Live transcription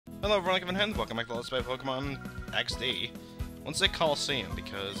Hello everyone, Kevin Hen, welcome back to Let's Play Pokemon XD. I want to say Coliseum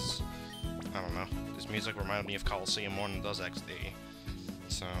because, I don't know, this music reminded me of Coliseum more than it does XD.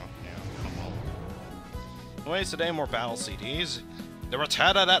 So, yeah, oh well. Anyways, today more battle CDs. The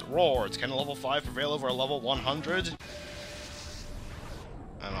Rattata that roars, can a level 5 prevail over a level 100?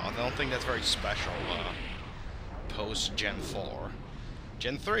 I don't know, I don't think that's very special, post Gen 4.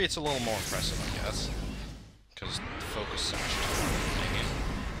 Gen 3, it's a little more impressive, I guess. Because the focus section.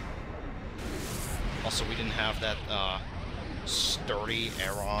 Also, we didn't have that, sturdy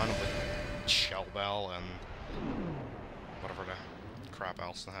Aeron with Shell Bell and whatever the crap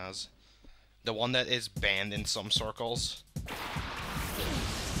else it has. The one that is banned in some circles.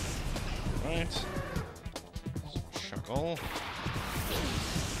 Right. Shuckle.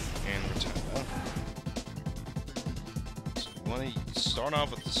 And Rattata. So we want to start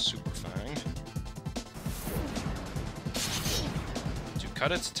off with the Super Fang.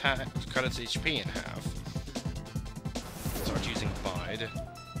 Cut its attack, cut its HP in half. Start using Bide.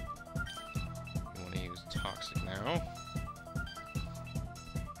 We want to use Toxic now.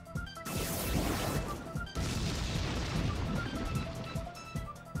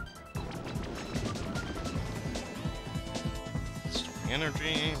 Storing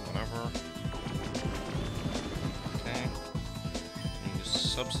energy, whatever. Okay. And use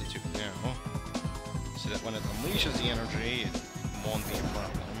Substitute now, so that when it unleashes the energy, it won't be a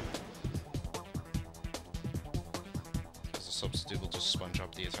problem. Because the substitute will just sponge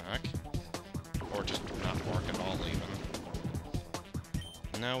up the attack. Or just not work at all, even.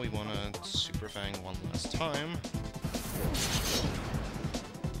 Now we want to Super Fang one last time.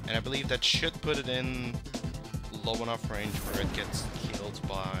 And I believe that should put it in low enough range where it gets killed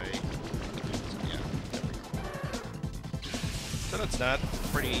by... Yeah, there we go. So that's that.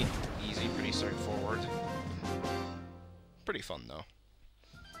 Pretty easy, pretty straightforward. Pretty fun, though.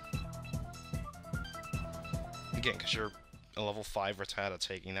 Again, because you're a level 5 Rattata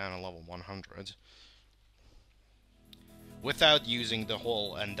taking down a level 100. Without using the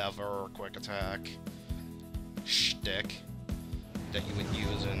whole Endeavor Quick Attack shtick that you would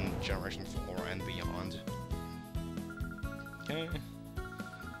use in Generation 4 and beyond. Okay.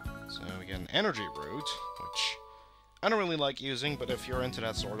 So we get an Energy Root, which I don't really like using, but if you're into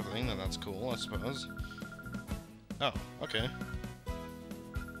that sort of thing, then that's cool, I suppose. Oh, okay.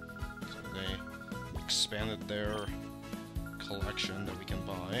 So they expanded their collection that we can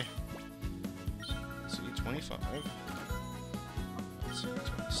buy. So, let's see, 25. Let's see,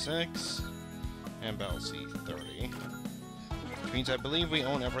 26. And Battle C, 30. Which means I believe we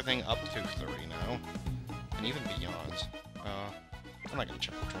own everything up to 30 now. And even beyond. I'm not gonna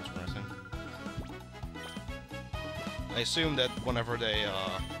check which ones we're missing. I assume that whenever they,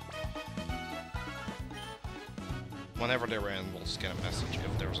 whenever they're in, we'll just get a message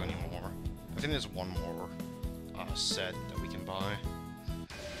if there's any more. I think there's one more set that we can buy.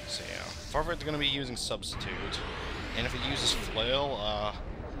 So yeah, Farfet's gonna be using Substitute, and if it uses Flail,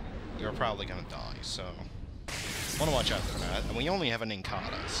 you're probably gonna die, so wanna watch out for that. And we only have an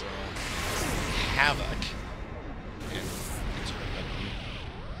Inkata, so Havoc. And it's good.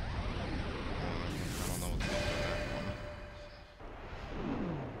 I don't know what to do with that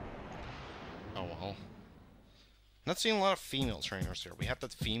one. Oh well. Not seeing a lot of female trainers here. We had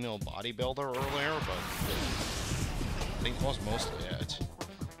that female bodybuilder earlier, but I think that was mostly it.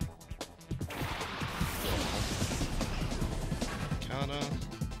 Kata.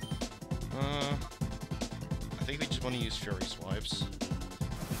 I think we just want to use Fury Swipes.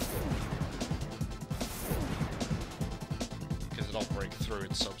 Because it'll break through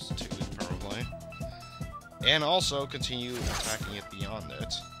its Substitute, probably. And also continue attacking it beyond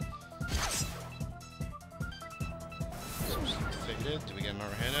it. Do we get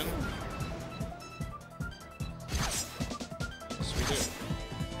another hit in? Yes, we do.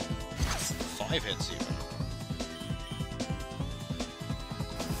 5 hits even.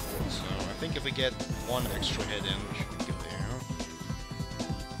 So I think if we get 1 extra hit in, we should be good there.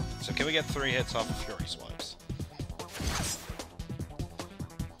 So can we get 3 hits off of Fury Swipes?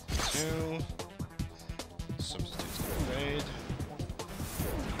 2. Substitute's gonna fade.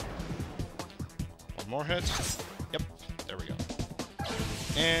 1 more hit. Yep, there we go.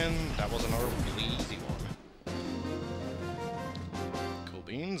 And that was another really easy one. Cool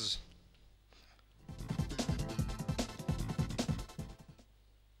beans.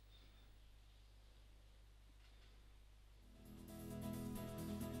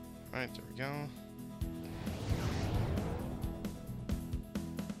 Alright, there we go.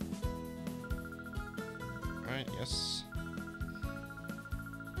 Alright, yes.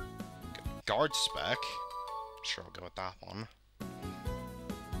 Guard spec. Sure, I'll go with that one.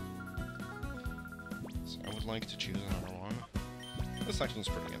 would like to choose another one. This section's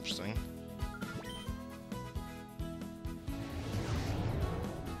pretty interesting.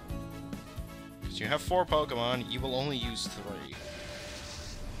 Because you have 4 Pokemon, you will only use 3.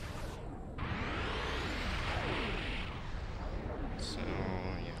 So,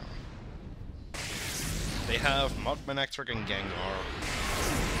 yeah. They have Mugmanectric and Gengar.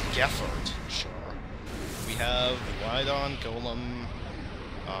 Gefford, sure. We have Rhydon, Golem,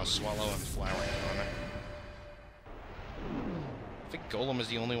 Swallow, and Flareon. I think Golem is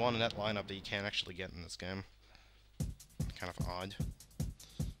the only one in that lineup that you can't actually get in this game. Kind of odd.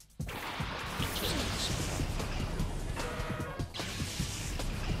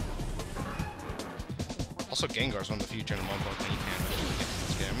 Also, Gengar's one of the few Gen 1 Pokemon you can actually get in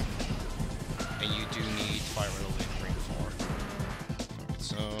this game. And you do need Fire Related and Green 4. Okay,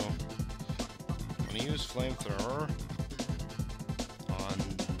 so I'm gonna use Flamethrower on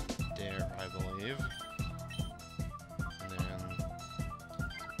there, I believe. And then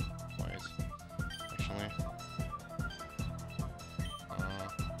wait, actually, I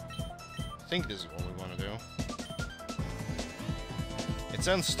think this is what we want to do. It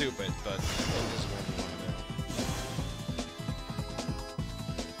sounds stupid, but I think this is what we want to do.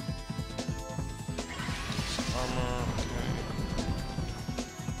 Armor, okay.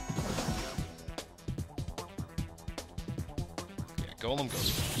 Yeah, Golem goes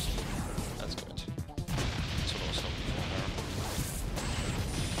first. That's good. That's what I was hoping for there.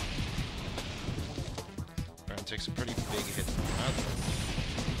 Baron takes a pretty big hit from that.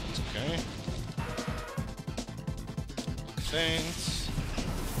 It's okay. Faints.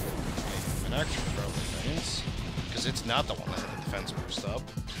 Okay, an actual probably faints. Because it's not the one that had the defense boost up.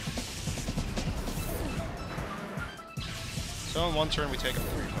 So in one turn we take up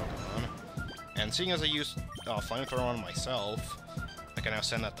 3 Pokemon. And seeing as I used Flamethrower on myself, I can now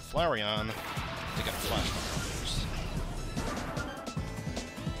send that to Flareon to get a Flash Fire boost.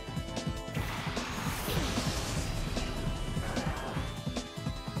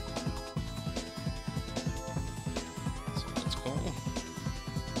 So that's cool.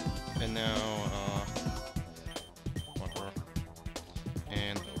 And now, whatever.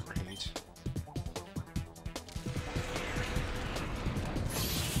 And Overheat.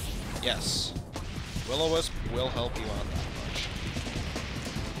 Yes. Will-O-Wisp will help you out that much.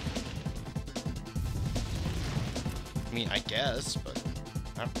 I mean, I guess, but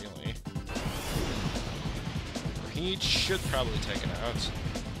not really. Overheat should probably take it out.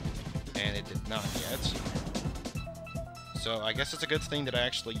 And it did not yet. So I guess it's a good thing that I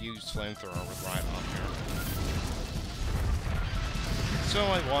actually used Flamethrower with Rhydon here. So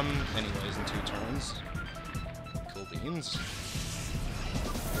I won anyways in 2 turns. Cool beans.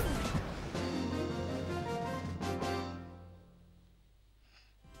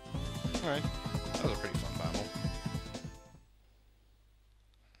 Alright, that was a pretty fun battle.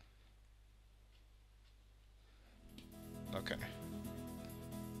 Okay.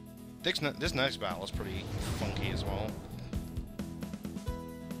 This next battle is pretty funky as well.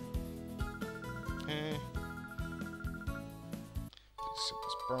 Okay. Let's set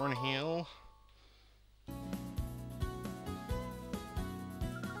this burn heal.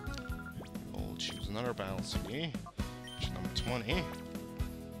 We'll choose another battle city, which is number 20.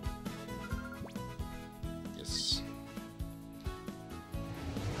 Yes.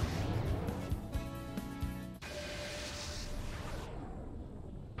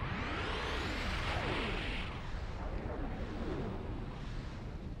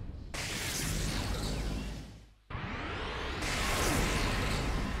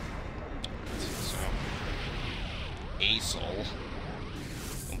 Asol. Don't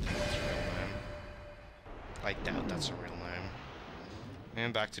think that's a real name. I doubt that's a real name.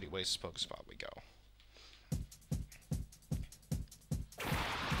 And back to the Oasis Pokespot we go.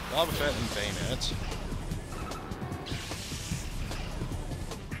 Lobafet and Bayonet.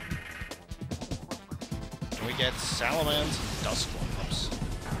 And we get Salamence and Dusclops.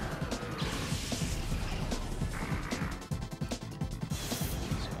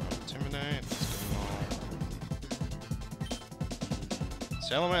 So, Intimidate.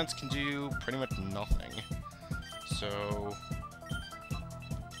 Salamence can do pretty much nothing. So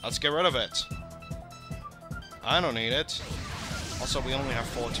let's get rid of it. I don't need it. Also, we only have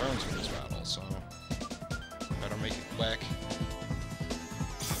 4 turns for this battle, so better make it quick.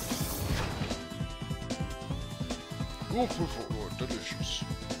 Delicious.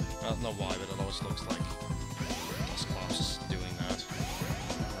 I don't know why, but it always looks like Dusclops is doing that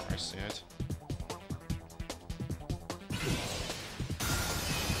whenever I see it.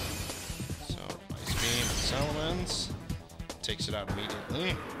 So, Ice Beam and Salamence takes it out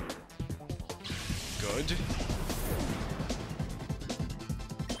immediately. good.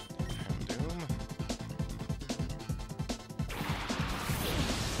 Houndoom.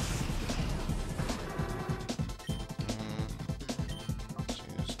 Let's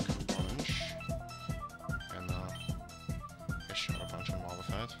use Punch. And a Shadow Punch and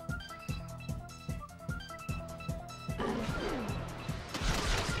Wobbuffet.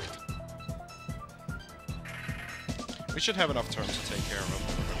 We should have enough turns to take care of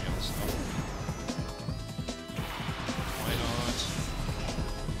everybody else, though. Why not?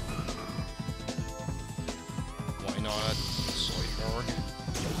 Why not? Soyberg.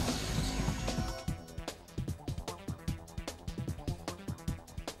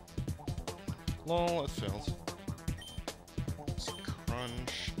 Lol, it failed. It's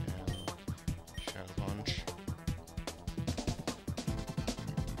Crunch and Shadow Punch.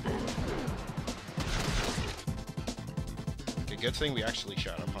 Good thing we actually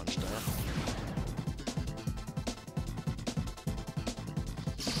Shadow Punched there.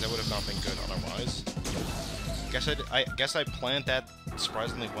 That would have not been good otherwise. I guess I planned that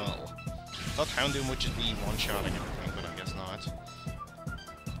surprisingly well. I thought Houndoom would just be one-shotting everything, but I guess not.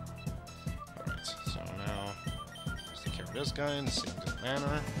 Alright, so now let's take care of this guy in the same good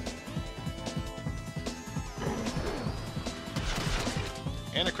manner.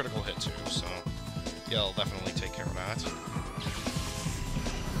 And a critical hit too, so yeah, I'll definitely take care of that.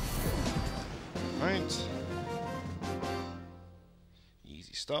 Right.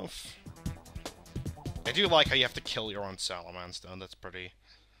 Easy stuff. I do like how you have to kill your own Salamence, though. That's pretty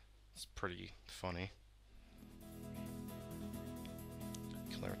funny.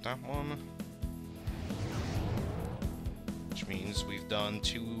 Clear that one. Which means we've done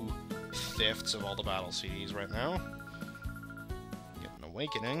 2/5 of all the battle CDs right now. Get an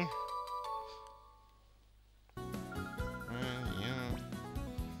Awakening.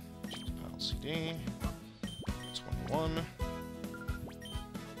 CD 21.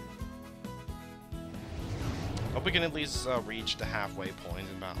 Hope we can at least reach the halfway point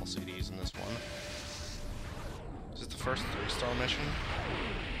in battle CDs in this one. Is this the first 3-star mission?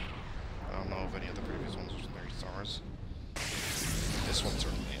 I don't know if any of the previous ones were 3 stars. This one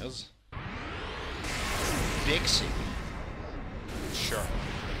certainly is. Bixie. Sure.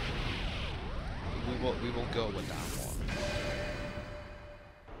 We will go with that one.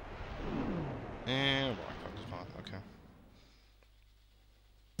 And Rock Pot, okay.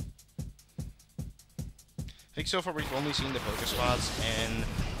 I think so far we've only seen the Pokespots and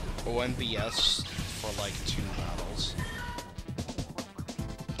ONBS for like 2 battles.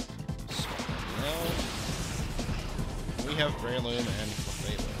 So now we have Breloom and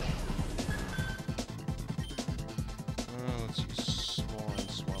Clefable. Let's use Spore and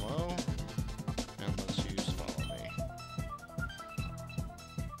Swallow. And let's use Follow Me.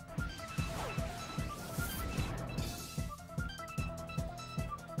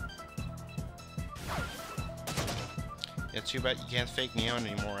 Yeah, too bad you can't fake me out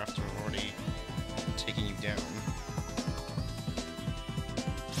anymore after I've already taken you down.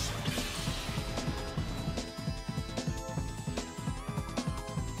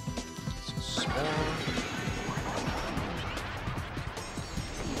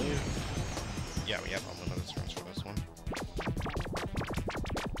 Yeah, we have unlimited turns for this one.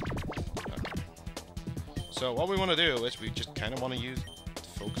 Okay. So what we want to do is we just kind of want to use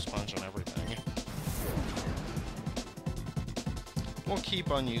Focus Punch on everything. We'll keep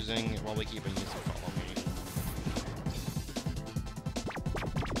on using, well, we keep on using Follow Me.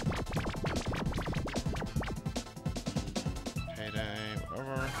 Payday,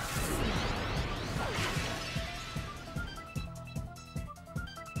 whatever.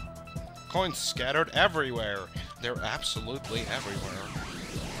 Coins scattered everywhere. They're absolutely everywhere.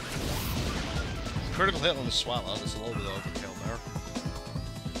 Critical hit on the Swallow. That's a little bit overkill there.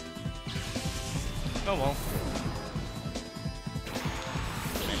 Oh well.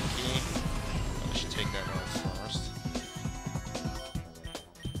 I should take that out first.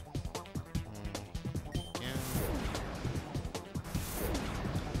 Again.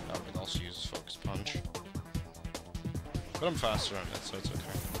 I could also use Focus Punch. But I'm faster on it, so it's okay.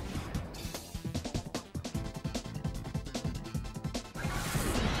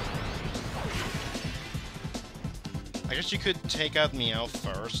 I guess you could take out Meowth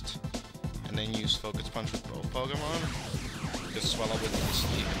first, and then use Focus Punch with both Pokemon. Because Swallow would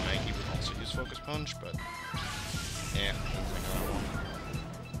sleep and Maggie would also use Focus Punch, but yeah, didn't think of that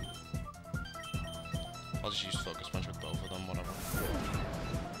one. I'll just use Focus Punch with both of them, whatever.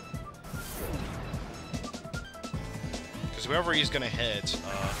 Because whoever he's gonna hit,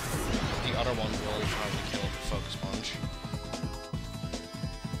 the other one will probably kill with Focus Punch.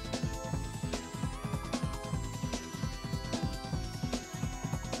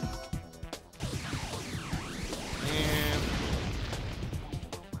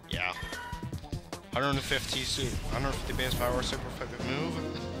 150 base power, super effective move.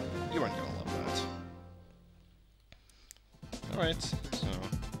 You aren't gonna love that. Alright, so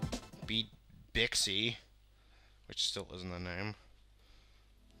beat Bixie, which still isn't a name.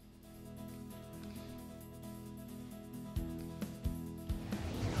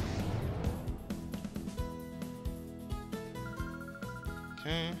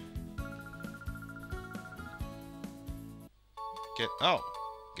 Okay. Get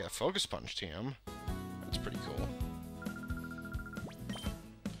a Focus Punch TM. That's pretty cool.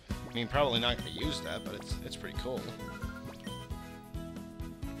 I mean, probably not gonna use that, but it's pretty cool.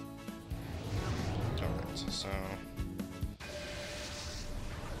 Alright, so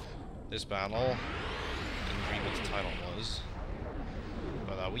this battle, didn't read what the title was.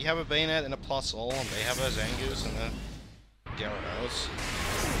 But we have a Bayonet and a Plusle, and they have a Zangoose and a Gyarados.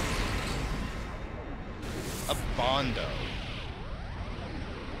 A Bondo.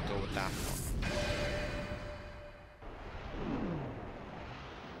 Go with that one.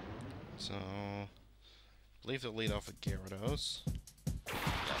 So, I believe they'll lead off with Gyarados.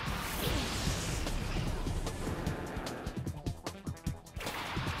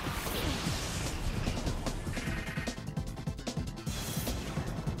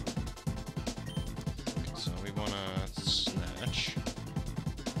 So we want to Snatch.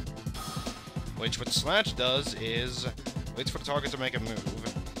 Which what Snatch does is waits for the target to make a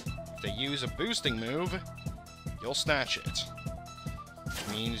move. If they use a boosting move, you'll Snatch it. Which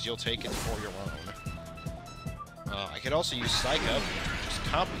means you'll take it for your own. I could also use Psych Up, just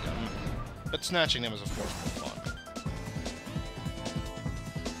copy them, but snatching them is of course more fun.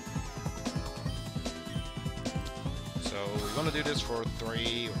 So we want to do this for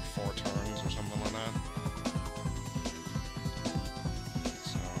 3 or 4 turns or something like that.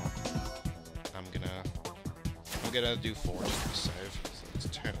 So I'm gonna do 4 just to be safe. So it's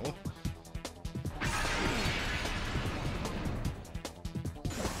 2.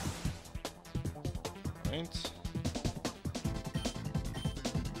 Right.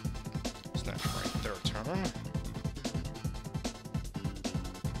 Snatch for a 3rd turn.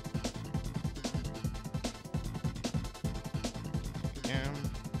 Again.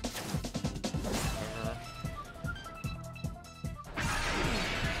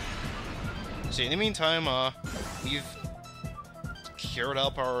 See, in the meantime, we've cured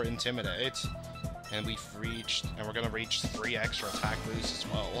up our Intimidate, and we're gonna reach 3 extra attack boosts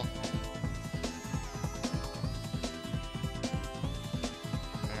as well.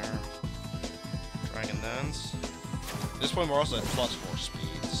 At this point, we're also at +4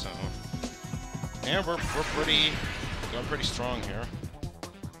 speed, so yeah, we're going pretty strong here.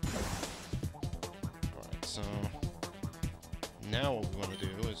 All right, so now what we want to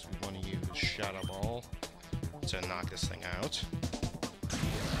do is we want to use Shadow Ball to knock this thing out.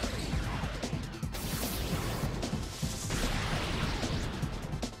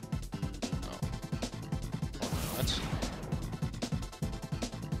 Oh, or not.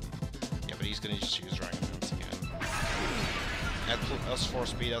 Yeah, but he's gonna just use Dragon Dance again. At +4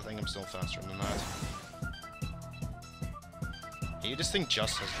 speed, I think I'm still faster than that. Yeah, this thing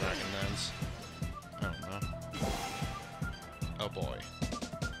just has Dragon Dance. I don't know. Oh boy.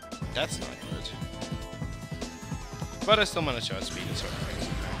 That's not good. But I still managed to outspeed it, so everything's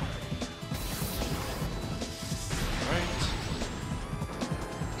okay. Alright.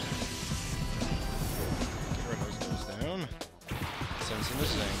 Gyarados goes down. Sends in the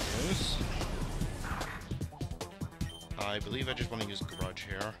Zangoose. I believe I just want to use Grudge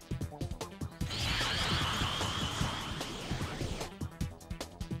here.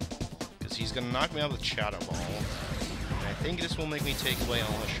 Because he's going to knock me out with Shadow Ball. And I think this will make me take away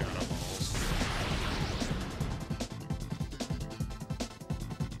all the Shadow Balls.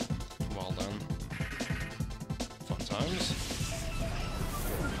 Well done. Fun times.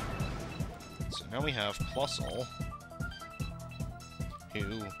 So now we have Plusle,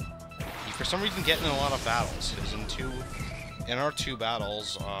 who for some reason get in a lot of battles, because in our 2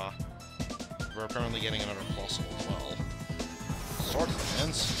 battles, we're apparently getting another Plusle as well. Sword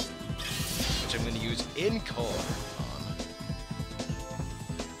Dance, which I'm going to use in color on.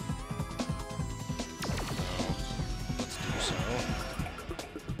 So, let's do so.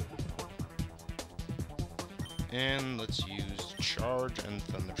 And let's use Charge and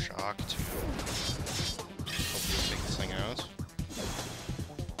Thunder Shock to hopefully take this thing out.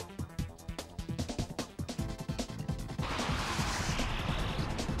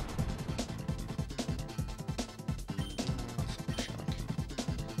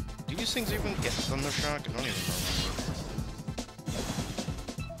 These things even get Thunder Shock? I don't even remember.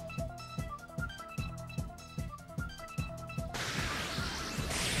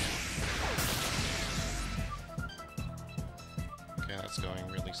 it's going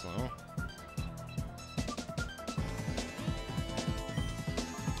really slow.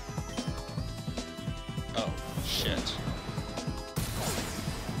 Oh, shit.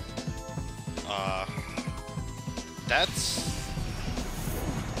 That's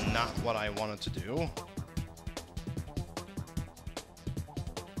not what I wanted to do.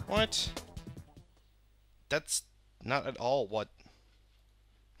 What? That's not at all what...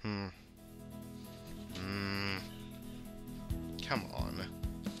 Come on.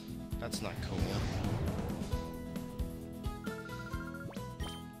 That's not cool.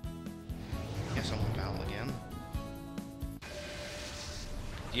 Guess I'm on battle again. Do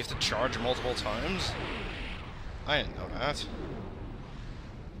you have to charge multiple times? I didn't know that.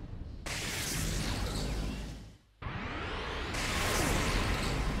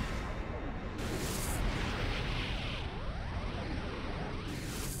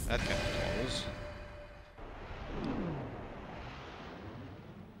 That kind of close.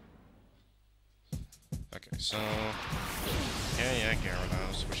 Okay, so... Yeah,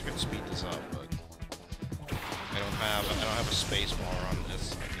 Gyarados. Wish I could speed this up, but... I don't have a space bar on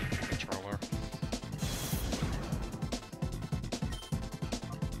this controller.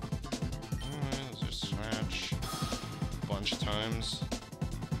 There's a scratch a bunch of times.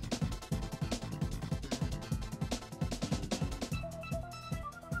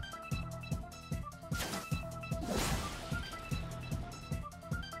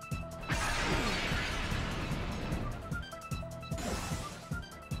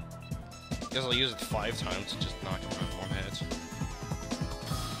 Guess I'll use it 5 times to just knock him out in 1 hit.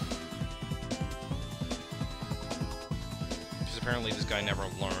 Because apparently this guy never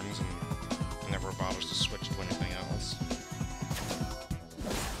learns and never bothers to switch to anything else.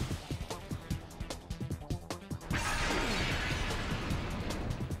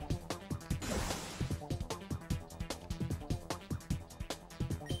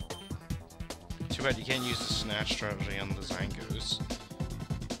 Too bad you can't use the snatch strategy on the Zangoos.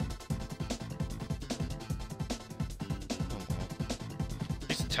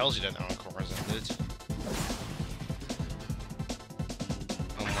 Tells you that Encore is ended.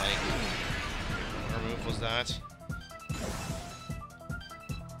 Unlike... what move was that?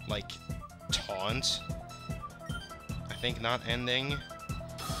 Like... Taunt? I think not ending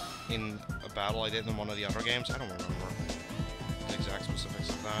in a battle I did in one of the other games. I don't remember the exact specifics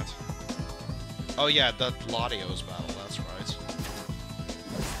of that. Oh yeah, the Latios battle, that's right.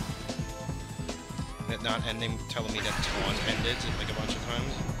 It not ending, telling me that Taunt ended like a bunch of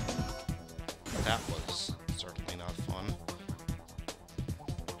times. That was certainly not fun.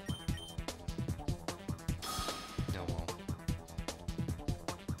 Oh well.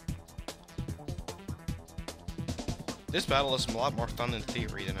 This battle is a lot more fun in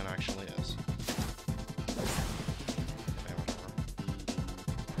theory than it actually is. Okay, whatever.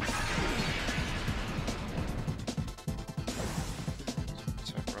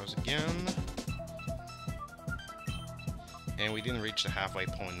 Attack Rose again. And we didn't reach the halfway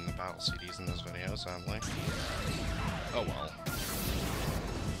point in the battle CDs in this video, sadly. Oh well.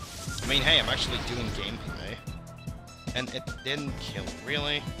 I mean, hey, I'm actually doing gameplay. And it didn't kill.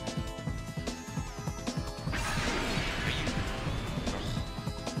 Really? Are you... Ugh.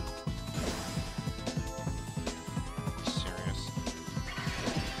 Serious?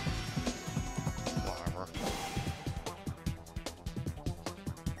 Whatever.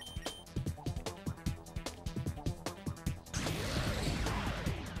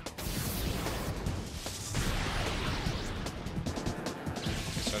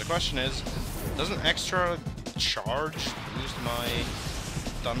 So the question is, does an extra charge boost my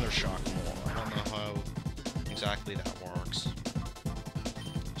Thunder Shock more? I don't know how exactly that works.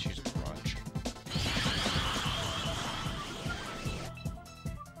 Let's use a Grudge.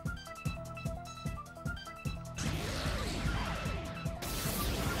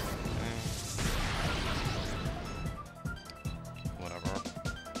 Whatever.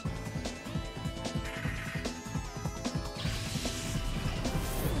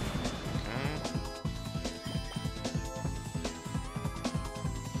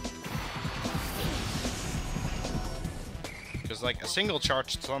 Because, like, a single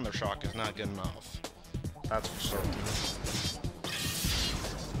charged Thunder Shock is not good enough. That's for certain.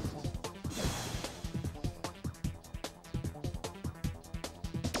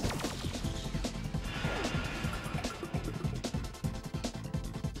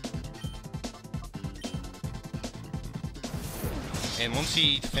 And once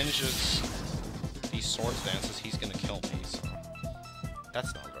he finishes these swords dances, he's gonna kill me, so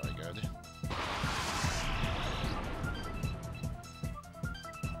that's not very good.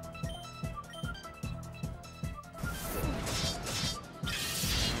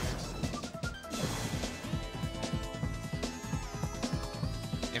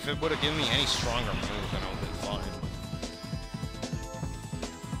 If it would have given me any stronger move, then I would have been fine.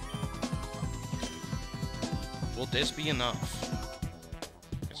 Will this be enough?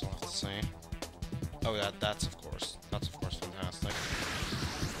 I guess I'll have to say. Oh, that's of course fantastic.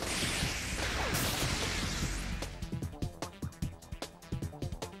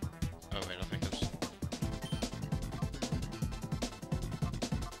 Oh wait, I think there's...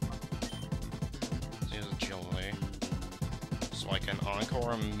 Use agility. So I can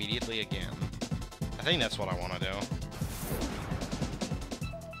encore immediately again. I think that's what I want to do.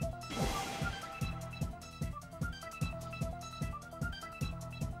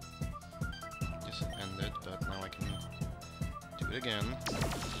 Just ended, but now I can do it again.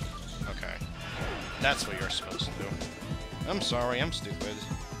 Okay. That's what you're supposed to do. I'm sorry, I'm stupid.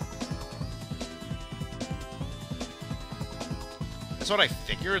 That's what I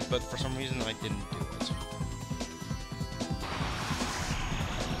figured, but for some reason I didn't do it.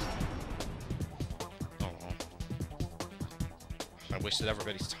 Oh well. I wasted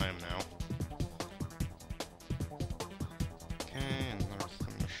everybody's time now. Okay, another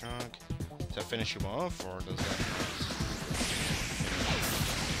Thunder Shock. Does that finish you off, or does that...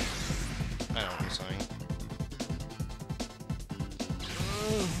 I know what I'm saying.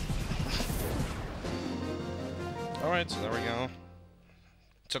 Alright, so there we go.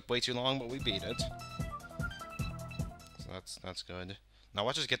 Took way too long, but we beat it. So that's good. Now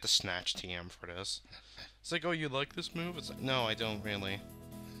let's just get the Snatch TM for this. It's like, oh, you like this move? It's like, no, I don't really.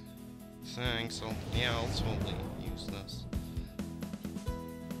 Thanks, yeah, I'll totally use this.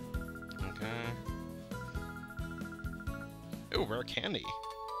 Okay. Ooh, rare candy.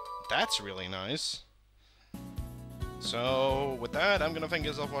 That's really nice. So, with that, I'm gonna thank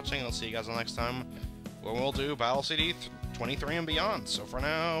you guys for watching, and I'll see you guys next time when we'll do Battle CD 23 and beyond. So for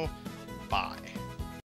now, bye.